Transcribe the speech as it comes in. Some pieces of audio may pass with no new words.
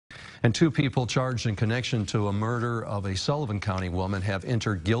And two people charged in connection to a murder of a Sullivan County woman have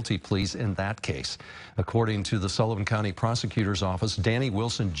entered guilty pleas in that case. According to the Sullivan County Prosecutor's Office, Danny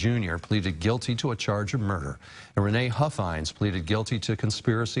Wilson Jr. pleaded guilty to a charge of murder, and Renee Huffines pleaded guilty to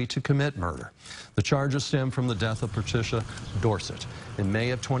conspiracy to commit murder. The charges stem from the death of Patricia Dorsett. In May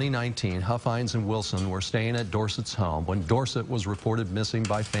of 2019, Huffines and Wilson were staying at Dorsett's home when Dorsett was reported missing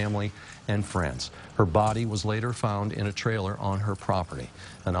by family and friends. Her body was later found in a trailer on her property.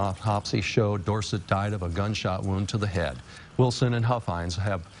 An autopsy showed Dorsett died of a gunshot wound to the head. Wilson and Huffines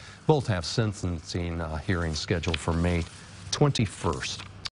both have sentencing hearings scheduled for May 21st.